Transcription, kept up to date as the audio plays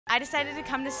I decided to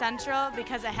come to Central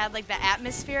because it had like the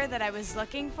atmosphere that I was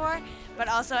looking for, but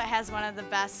also it has one of the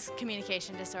best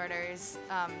communication disorders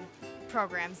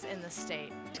programs in the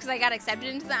state. Because I got accepted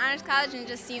into the Honors College and it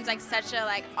just seems like such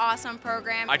a awesome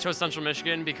program. I chose Central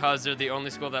Michigan because they're the only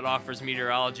school that offers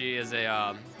meteorology as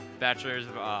a bachelor's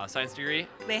of science degree.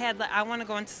 They had, I want to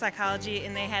go into psychology,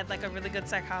 and they had a really good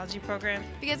psychology program.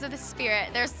 Because of the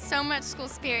spirit. There's so much school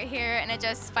spirit here and it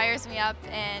just fires me up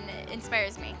and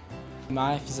inspires me.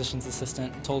 My physician's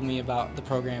assistant told me about the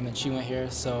program and she went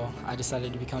here, so I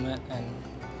decided to become it, and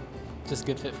just a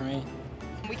good fit for me.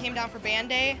 We came down for band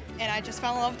day and I just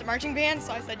fell in love with the marching band,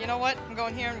 so I said, you know what, I'm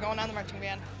going here, I'm going on the marching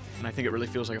band. And I think it really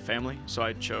feels like a family, so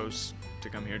I chose to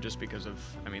come here just because of,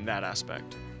 that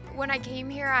aspect. When I came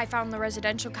here, I found the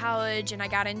residential college and I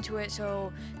got into it,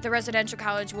 so the residential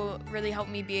college will really help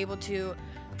me be able to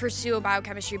pursue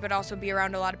biochemistry, but also be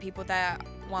around a lot of people that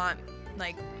want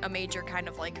a major kind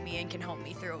of like me and can help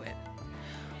me through it.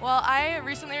 Well, I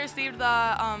recently received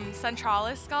the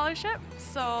Centralis scholarship,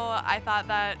 so I thought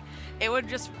that it would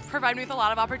just provide me with a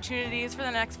lot of opportunities for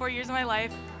the next 4 years of my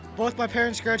life. Both my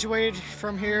parents graduated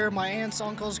from here, my aunts,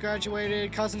 uncles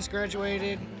graduated, cousins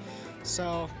graduated,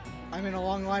 so I'm in a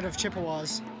long line of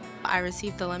Chippewas. I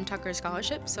received the Lem Tucker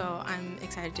Scholarship, so I'm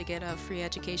excited to get a free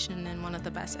education in one of the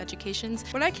best educations.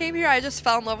 When I came here, I just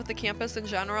fell in love with the campus in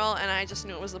general, and I just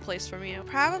knew it was the place for me.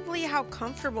 Probably how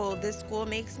comfortable this school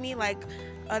makes me.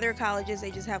 Other colleges,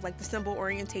 they just have the simple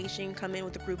orientation, come in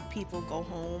with a group of people, go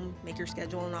home, make your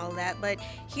schedule and all of that. But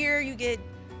here you get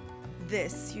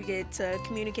this. You get to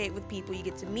communicate with people, you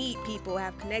get to meet people,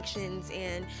 have connections,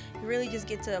 and you really just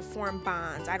get to form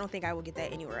bonds. I don't think I will get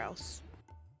that anywhere else.